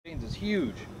It's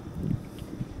huge.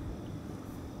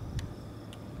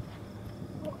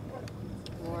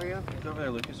 Gloria. Look over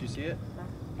there, Lucas. You see it?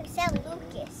 I said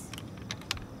Lucas.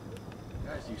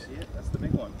 Guys, do you see it? That's the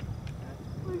big one.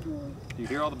 Do you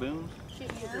hear all the booms? She's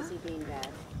too busy being bad,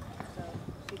 so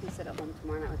she can sit at home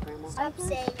tomorrow night with Grandma. Stop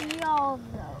saying See all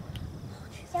of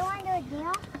those. So want to do a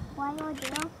deal? Want to do a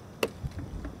deal?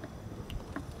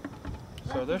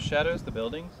 So are those shadows the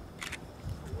buildings?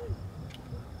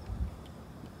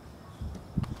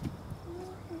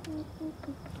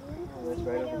 Oh, that's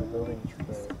right over the building.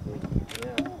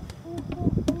 Yeah.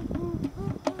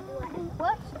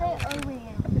 What state are we in?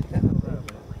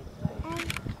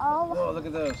 Oh, look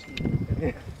at those.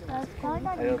 I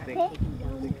don't think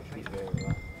she's very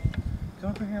well. Come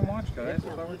over here and watch, guys. That's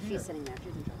why we're here. She's sitting there.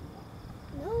 She's in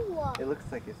trouble. No. It looks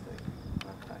like it's like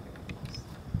not talking.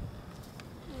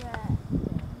 Yeah.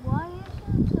 Why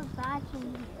isn't the bat in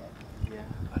here?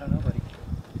 Yeah. I don't know, buddy.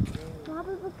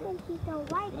 Probably because he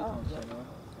don't like it.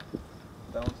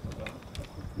 That one's still going.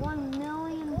 1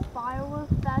 million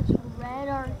fireworks that's red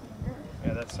are here.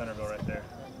 Yeah, that's Centerville right there.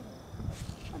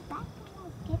 But that's the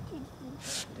most kitchen.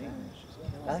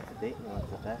 I like the Dayton one's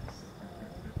the best.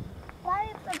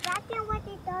 But back then what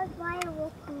it does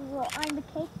fireworks on the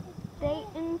cake.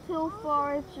 Dayton too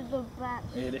far to the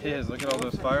best. It is. Look at all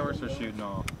those fireworks they're shooting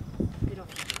off.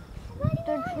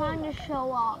 They're trying to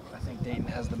show off. I think Dayton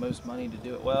has the most money to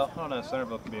do it. Well, I don't know.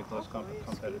 Centerville could be a close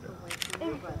competitor.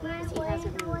 Excuse me.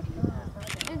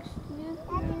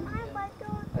 I remember.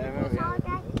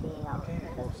 Okay,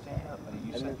 well, stand up, buddy.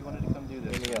 You said you wanted to come do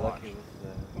this. Then we got Watch. lucky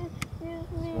with Excuse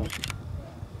me.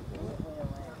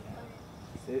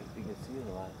 you can see it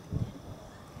a lot.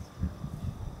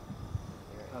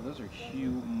 Oh, those are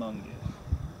humongous.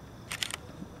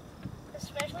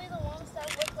 Especially the ones that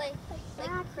look like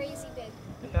crazy big.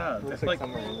 Yeah, Looks it's like like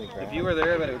somewhere in the ground. if you were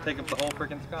there, I bet it would take up the whole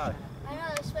freaking sky. I know,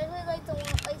 especially like the one,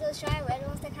 like those shy red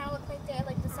ones that kind of look like they're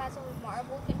like the size of a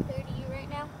marble compared to you right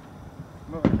now.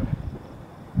 Come over here, buddy.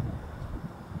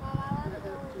 Mom, I want to go.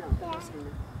 No, Yeah. he's sitting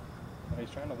there. Oh, he's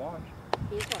trying to watch.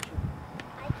 He's watching.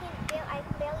 I can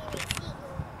barely even see Lucas.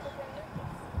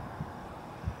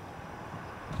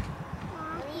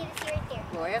 Mom, you just see right there.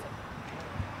 Gloria.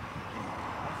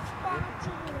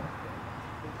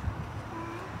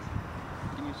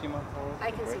 Can you see my phone?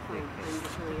 I can see fine. I'm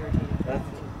just really irritated. That's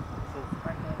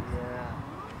yeah.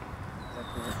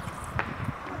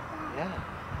 Yeah.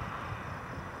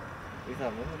 We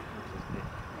thought women was just big.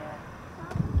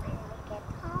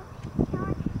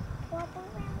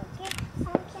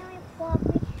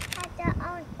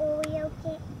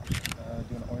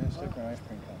 Do an Oreo stick or an ice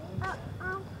cream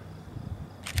cone?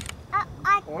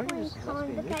 Oranges must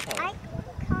be new color.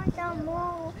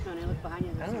 Tony, look behind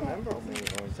you. I don't remember how many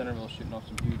oranges. Centerville shooting off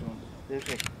some huge ones. There's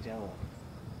like Jello.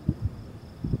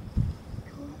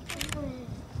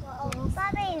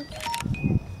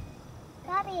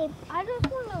 Bobby, I just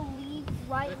want to leave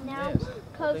right now Yes.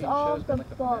 because They all show's the been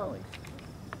like a bugs. finale.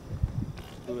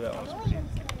 Ooh, that one's pretty.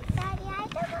 Daddy, I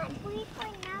don't want sweet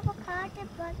corn avocado,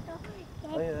 but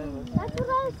Oh yeah, that was. That's what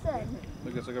I said.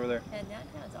 Lucas, look over there. And that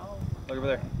has all. Look over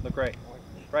there. Look right.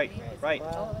 Right. Right.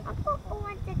 Wow. I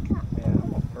want to come. Yeah,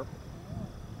 oh, purple.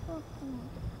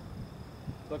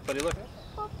 Look, buddy, look.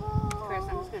 Chris,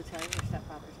 I'm just going to tell you your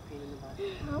stepfather's a pain in the butt.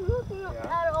 I'm looking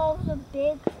at all the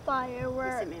big He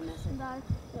fireworks. sent me a message. That's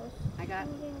just I got,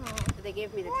 moving on. they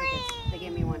gave me the tickets. They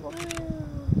gave me one.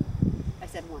 I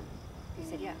said one. He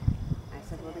said, yeah. I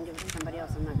said, well, then give it to somebody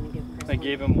else. I'm not going to give Chris They one.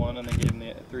 gave him one and they gave him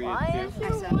the three. Why Two. is I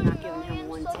your said, I'm not giving him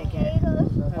one ticket. So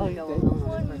I would go alone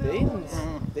on his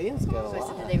birthday. Dayton's got a So I said,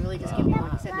 lot. did they really just give me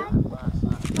one? He said, no.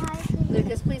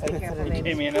 Lucas, please be careful, He baby.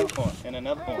 gave me another one and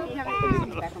another You one. have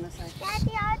it back on the side.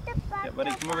 Daddy, I want to Yeah,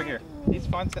 buddy, come over here. He's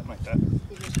fine sitting like that.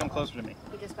 He Just come closer to me.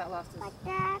 He just got lost his like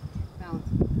that. balance.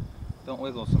 Don't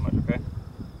wiggle so much, okay?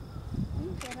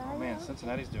 Oh man,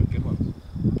 Cincinnati's doing good ones.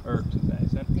 Or Cincinnati,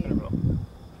 Centerville.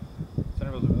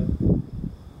 Centerville's over there.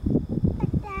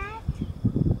 Like that.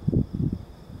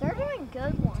 They're doing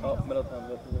good ones. Oh,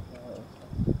 Middletown's up there.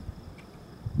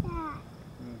 Yeah.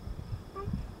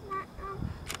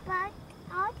 But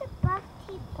all the bugs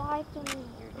keep biting me.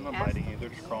 I'm not biting you, they're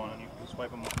just crawling on you. Just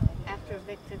swipe them off. After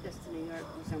Vic took us to New York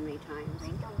so many times,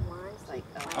 it's like,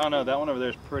 I don't know, that one over there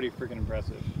is pretty freaking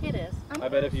impressive. it is. I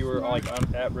bet if you were like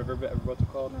at River, what's it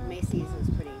called? Macy's is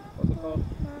pretty. What's it called?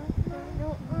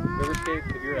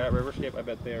 Riverscape. If you're at Riverscape, I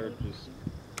bet they're just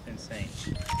insane.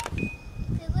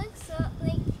 They look so,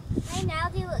 like, right now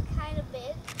they look kind of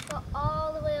big, but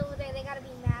all the way over there they gotta be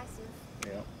massive.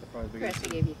 Yeah, they're probably bigger. Chris, he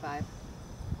gave you 5.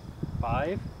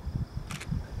 5?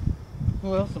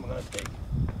 Who else am I gonna take?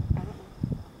 I don't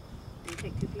know. You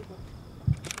take 2 people.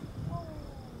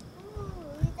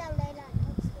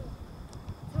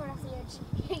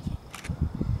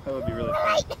 That would be really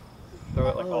fun. Throw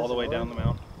it like all the way down the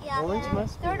mountain. Yeah. Orange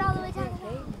must Throw it all the way down.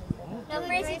 No,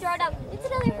 Gracie, throw it up. It's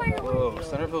another firework. Whoa,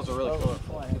 Centerville's are really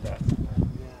colorful. Look at that.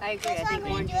 I agree. I think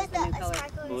orange is the new color.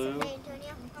 Blue.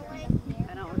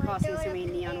 I don't recall seeing so many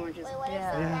neon oranges.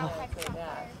 Yeah.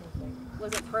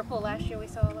 Was it purple last year we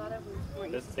saw a lot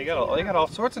of? They got all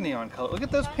sorts of neon color. Look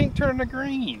at those pink turning to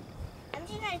green. I'm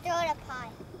just gonna throw it up high.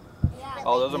 Yeah.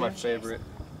 Oh, those are my favorite.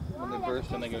 When they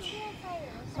burst and they go shh.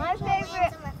 My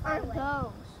favorite are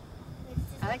those.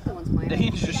 I like the ones Miami.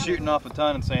 Dane's just shooting off a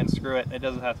ton and saying screw it. It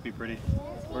doesn't have to be pretty.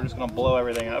 We're just gonna blow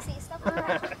everything up.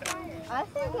 I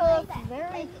think it looks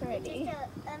very pretty.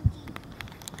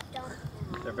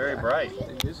 They're very bright.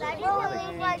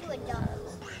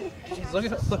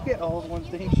 Look at all the ones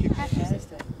Dane shoots.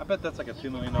 I bet that's like a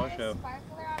 $2 million show.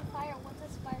 Sparkler on fire. What's a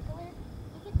sparkler?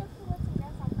 You get the food what's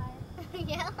gas on fire.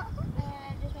 Yeah.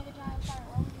 And just make a giant fire.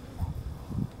 What would you do that?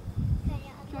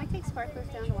 Can we take sparklers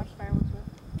down to watch fireworks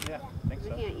with? Yeah, I think We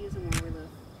so. can't use them where we live.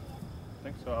 I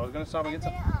think so. I was gonna stop and get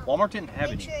some. Walmart didn't have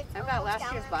any. I've got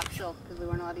last year's box shield because we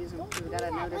weren't allowed to use them because we got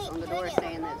a notice on the door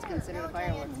saying that it's considered a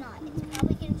firework.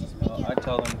 We can just make I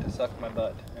tell them to suck my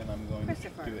butt, and I'm going to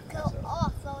Christopher. do it go myself.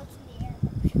 off though it's in the air.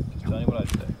 Tell me what I'd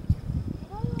say.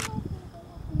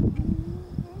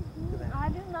 I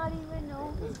do not even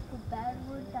know the bad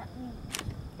word that means.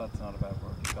 That's not a bad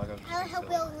word. Chicago's just I'll help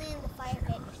silly. Bill land the fire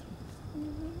pit.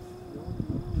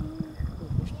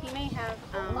 He may have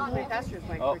my pastor's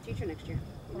wife for a teacher next year.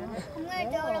 I'm gonna throw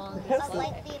it up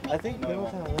like the I think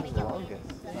Middletown lives the longest.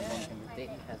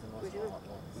 Dayton has the most doing? long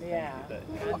ones. Yeah. That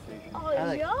education I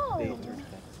like yo. Dayton.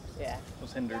 Yeah.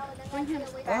 was hindered. Bring him.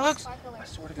 Alex! I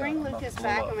swear to God. Bring I'm about Lucas to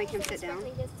back blow and up. make him sit down.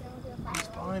 He's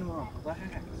fine, Mom. Relax.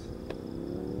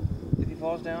 If he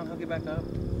falls down, he'll get back up.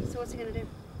 So what's he gonna do?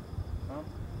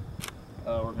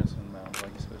 We're gonna send him out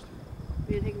like he's supposed to.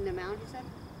 You're gonna take him to Mound, you said?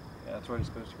 Yeah, that's where he's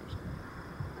supposed to go to school.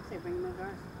 I'll say bring him over to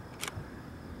ours.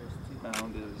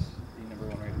 Mound is the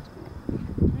 #1 rated school.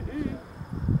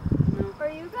 No. Are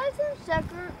you guys in second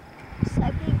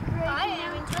grade? I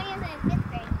am in 20th and 5th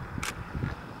grade.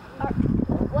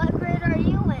 What grade are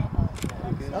you in?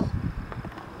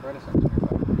 Renaissance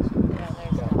nearby.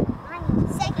 I'm in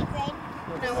 2nd grade.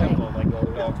 No way. Simple, like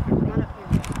dogs could Not run. up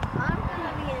here. I'm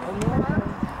gonna be in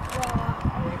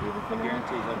I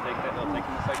guarantee they'll take that. They'll take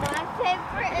him the second. My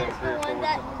favorite is the one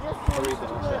that just I'll read the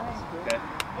whole sentence. Okay.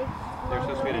 They're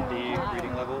supposed to be at a D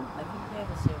reading level, I think they have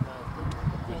the same amount of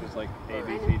which is like A, B,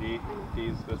 C, D. D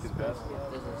is supposed to be the best.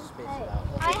 There's a space about.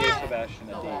 I They gave have, Sebastian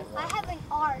a D. I have an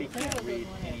R. He can't read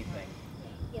anything.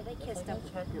 Yeah, they kissed up.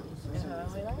 Yeah,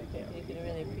 we like it. You can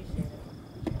really appreciate it.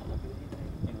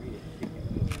 And read it. He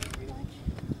can't read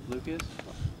it. Lucas,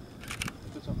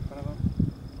 put something in front of him.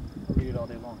 Read it all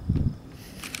day long.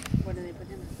 What do they put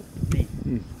him in? B.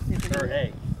 They put Or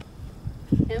him,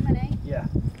 A. him and A? Yeah.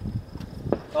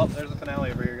 Oh, there's a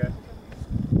finale over here, guys.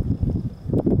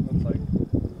 Looks like.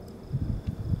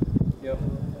 Yep.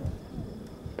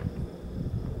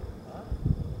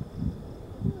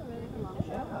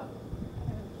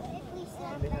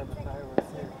 They have the fireworks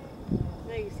there.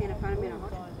 No, you can stand in front of me and I'll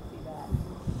watch it.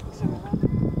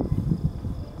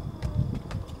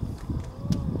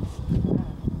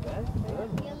 That's good.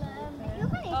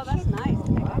 Oh, that's nice.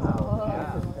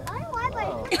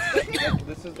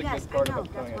 This is the Yes, good part I know.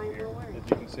 about coming That's up why here, we're worried. is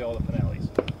you can see all the finales.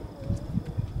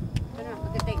 I know,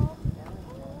 look at Dayton.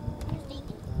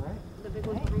 Alright. The big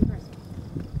one's behind Chris.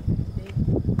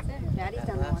 Daddy's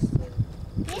down there watching.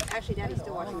 Actually, Daddy's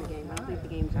still watching the game. I don't think the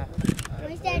game's over.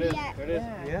 Where's There it Daddy is. at? There it is.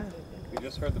 Yeah. We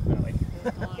just heard the finale.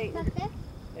 Dayton.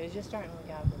 It was just starting to look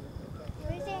out.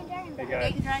 Where's Daddy Dragon? Hey guys,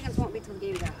 Dayton Dragons won't be till the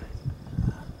game's after.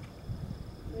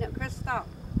 No, Chris, stop.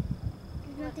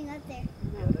 There's nothing up there.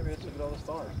 yeah, there it is. Look at all the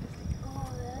stars. Oh,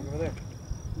 Look over there.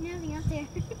 nothing up there.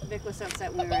 Vic was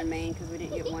upset when we were in Maine because we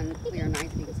didn't get one clear night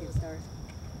that you can see the stars.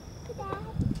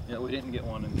 Yeah, we didn't get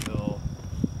one until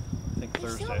I think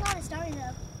There's still a Thursday. lot of stars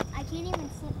up. I can't even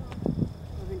see them.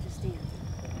 Well, then just stand.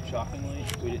 Shockingly,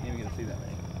 we didn't even get to see that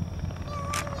many.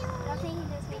 Nothing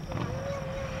does make it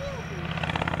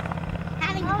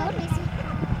having a boat racing.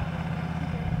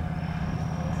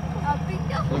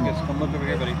 Lucas, come look over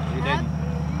here, buddy. What are you dating?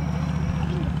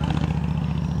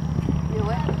 You know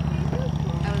what?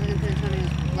 I was going to finish one of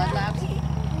his blood labs, so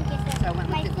I went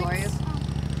and looked at Gloria's.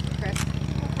 Chris.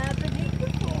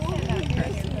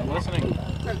 I'm listening.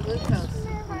 Her glucose.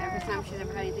 And every time she's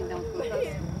ever had anything done with glucose,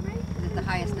 is at the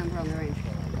highest number on the range.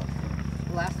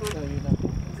 The last one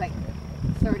was like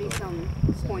 30-some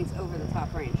points over the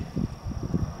top range.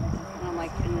 And I'm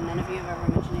like, and none of you have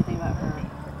ever mentioned anything about her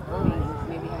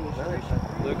maybe having a sugar issue.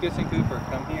 Lucas and Cooper,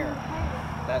 come here.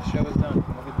 That show is done.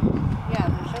 Come look at these. Yeah,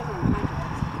 the show's on behind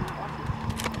you.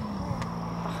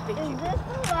 this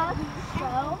the last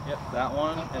show? Yep, that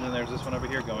one, and then there's this one over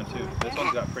here going too. This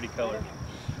one's got pretty color.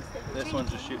 This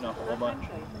one's just shooting off a whole bunch.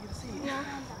 Yeah.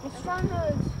 It's trying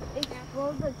to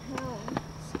explode the town.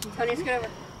 Tony, scoot over.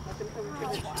 Let them come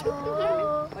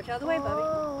over. Watch out of the way,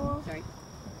 Bubby. Sorry.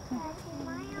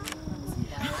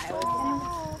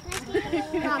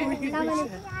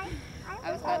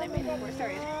 I was glad I made it before it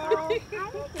started.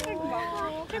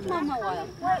 Give Mama a while.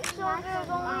 Wait, so there's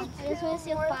only I just want to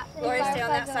see a flap. Gloria, stay on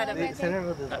that side of Wait, it.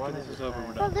 Centerville does After one. this is over,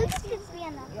 we're Well, done. Lucas could be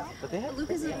on that flap. But they have.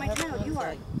 Lucas is my child. You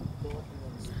are.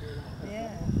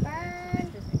 Yeah.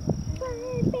 Burn.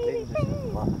 Burn, baby,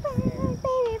 burn. Burn,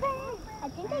 baby, burn. I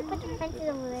think they put the fences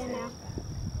over there now.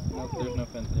 Nope, there's no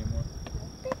fence anymore.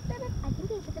 I think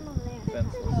they put them over there.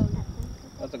 Fenceless.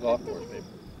 That's a golf course, babe.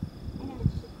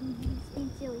 It's being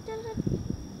silly.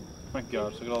 My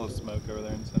gosh, look at all the smoke over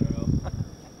there in Centerville.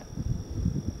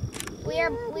 We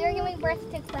are giving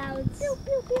birth to clouds. Pew,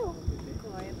 pew, pew.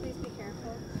 Gloria, please be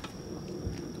careful.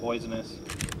 Poisonous,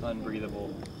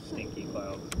 unbreathable, stinky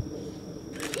clouds.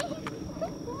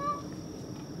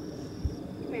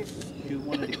 Come here. You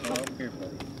wanted to come up here,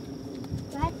 buddy.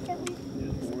 That's silly.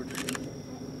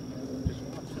 Just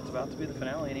watch. It's about to be the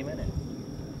finale any minute.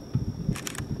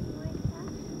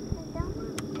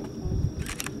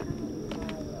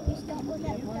 Just don't look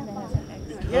at One that stuff has on. an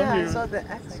X. Yeah, I saw the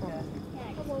X one.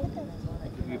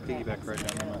 You piggyback right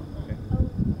down the mouth, okay?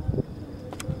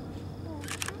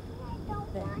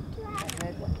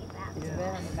 Red one. It's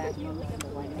red on the back.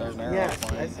 There's an arrow Yes, I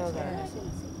flying. saw that.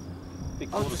 Be Oh,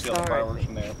 cool to the see all the star. fireworks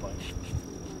from the airplane.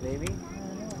 Maybe.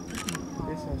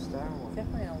 There's some Star It's Wars.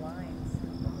 definitely a lines.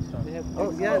 They have,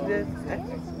 oh yeah, there's X.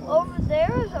 over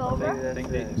there is I over. think I that's think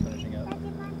it. Dayton's finishing up.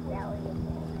 Yeah.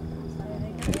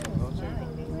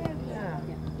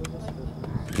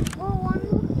 Well, one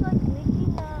looks like Mickey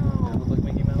Does Mouse. it look like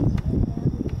Mickey Mouse?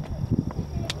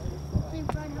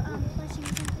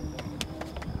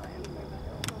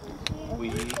 We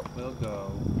will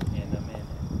go in a minute.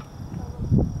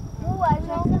 Oh, I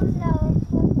don't know.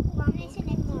 Tony,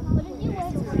 don't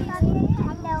look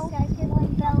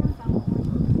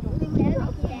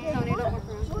around.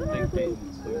 I think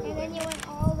Dayton's. And then you went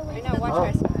all the I way know,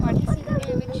 watch guys. Watch.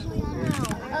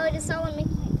 Oh, I just saw one Mickey.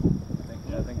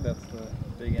 I think that's the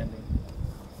big ending.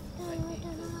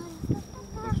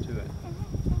 Close to it.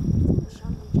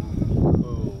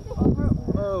 Oh.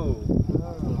 Oh.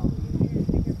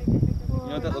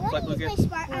 You know what that looks like, Lucas?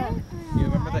 You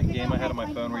remember that game I had on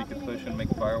my phone where you could push and make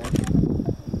fireworks?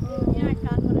 Yeah, I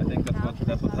found one. I think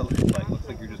that's what that looks like. It looks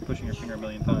like you're just pushing your finger a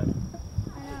million times.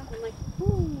 I'm like,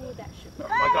 ooh, that shit. Oh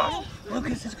my gosh!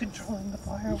 Lucas is controlling the You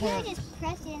fireworks. could just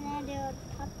press it and then do a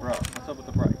pop. Bro, what's up with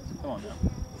the price? Come on now.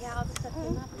 Yeah, I'll just set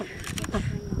them up. You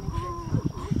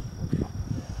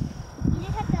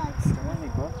just have to like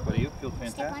 $20, buddy. You feel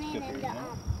step on fantastic it up here, and you know?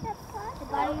 the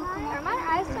bottom will come out. Are my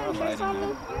eyes playing tricks on me?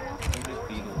 They're just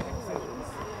beetles.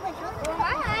 Were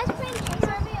my eyes playing tricks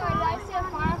on me, or did I see a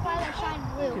firefly that shined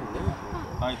blue?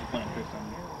 Eyes are playing tricks on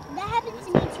you. That happens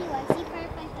to me too. I see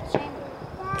fireflies that shine blue.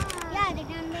 Yeah, they're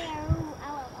down there. Ooh, ow,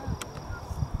 ow, ow.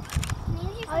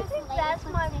 Maybe you're I supposed think to light that's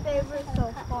this my one favorite so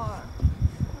far.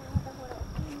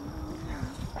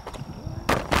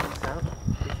 Sound?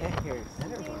 You can't hear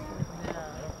Centerville.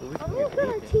 I'm just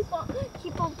gonna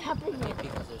keep on tapping it.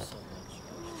 Because there's so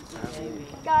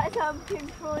much. Guys, I'm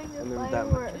controlling the And they're that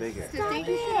much fireworks. bigger. Stop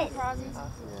it!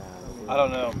 I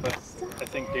don't know, but I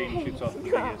think Dayton shoots off the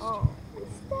biggest. Stop!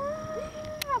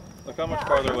 Look how much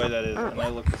farther away that is, and they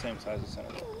look the same size as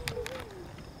Centerville.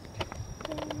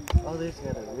 Oh, there's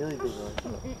got a really big one.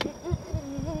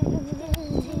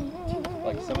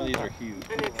 Like, some of these are huge.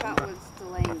 I know Troutwood's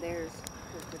delaying theirs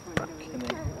because they're going to And do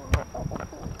then,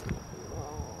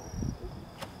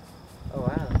 Oh wow,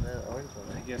 the orange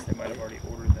one. I guess they might have already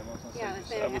ordered them. I was gonna Yeah,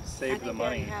 say, they I would have- I save think the they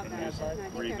already money have and that. just No, I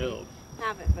think they rebuild.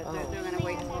 have it, but they're going to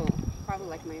wait till probably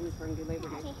like Miamisburg and do Labor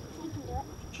Day. Okay, I can do it.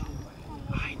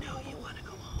 I know you want to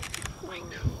go home. I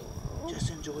know. Just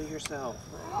enjoy yourself.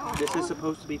 This is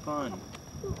supposed to be fun.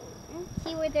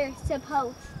 Keywords they're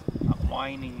supposed. Not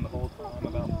whining the whole time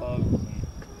about bugs and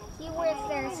Keywords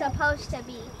they're supposed to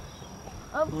be.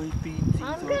 I'm gonna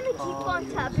keep on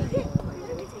tapping it.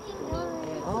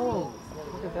 Oh,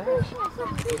 look at that.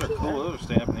 those are cool. Those are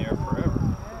staying up in the air forever.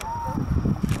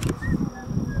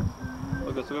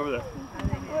 Look, let's go over there.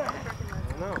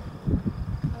 No.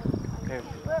 Okay.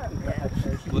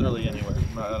 Literally anywhere.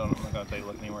 I'm not gonna tell you to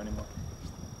look anywhere anymore.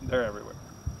 They're everywhere.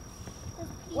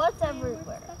 What's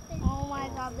everywhere? Oh my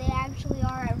god, they actually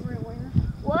are everywhere.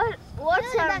 What's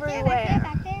Really, back there, everywhere?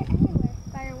 back there, everywhere.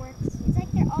 Fireworks. It's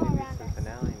like they're all Maybe around it's us. the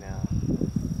finale now.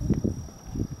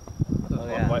 What those Oh,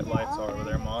 little yeah. white lights are over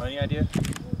there, Mom. Any idea?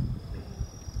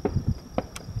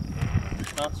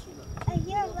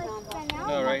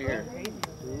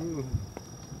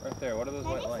 there. What are those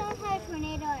white lights? Had a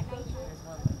tornado at night.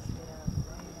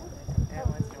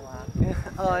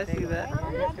 Oh, I see that. I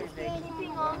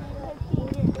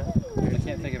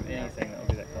can't think of anything that would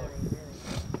be that color.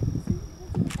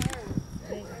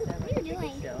 What are you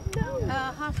doing?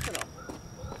 Hospital.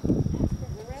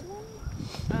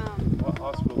 What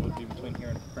hospital would be between here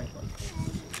and Franklin?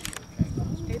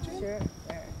 Sure.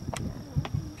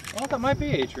 Oh, that might be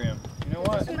Atrium. You know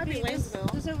what?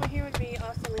 This over here would be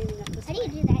Austin leaning up this How do way.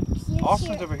 you do that? She's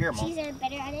Austin's over here, Mom. She's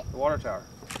better at it. The water tower.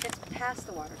 It's past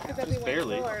the water tower. Just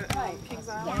barely. Yeah, I can't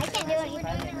do it. You're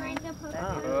doing it right now.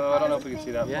 I don't know if we can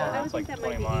see that Yeah. far. It's like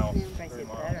 20 miles. 30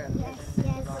 miles. Yes,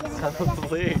 yes.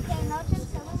 Probably. I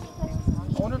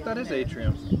wonder if that is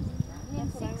Atrium.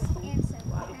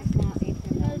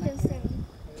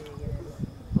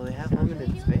 Well, they have limited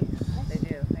space. They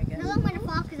do, I guess. No, I'm gonna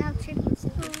fall because I'll trip and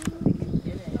stuff.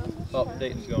 Oh,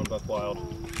 Dayton's going buck wild.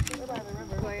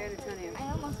 Boy, Antonio.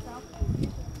 I almost fell.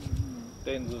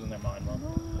 Dayton's losing their mind, Mom.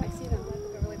 I see them.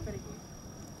 They're really pretty.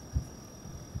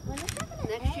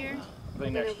 Next year, I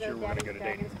think next year we're going to go to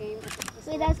Dayton.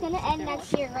 Wait, that's gonna end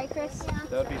next year, right, Chris?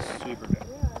 That would be super good.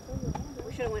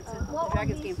 we should have went to the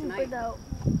Dragons game tonight.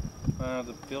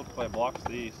 The field play blocks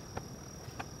these.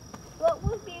 What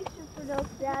would be super dope,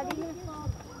 Daddy?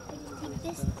 Take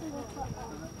this to the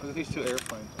Look at these two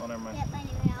airplanes. Oh, never mind. Get my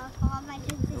name out. All my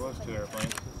do There was two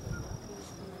airplanes.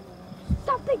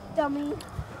 Stop it, dummy.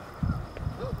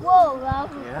 Whoa, that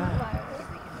was Yeah.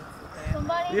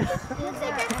 Somebody Yeah. just did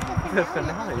that. The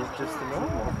finale is just the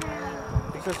normal.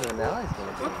 Because the finale is going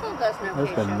to be. Brookville does no That's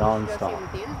case been show. non-stop. Go see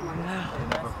what the end is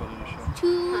Monday. Brookville did a show.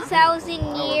 2,000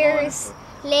 years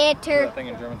later. That thing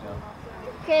in Germantown.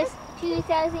 Chris,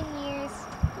 2,000 years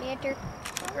later.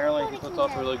 Apparently he puts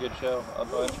off a really good show. A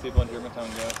bunch of people in Germantown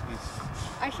go.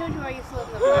 I showed you where I used to live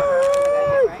in the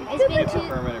right? It's been He's two.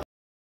 permanent.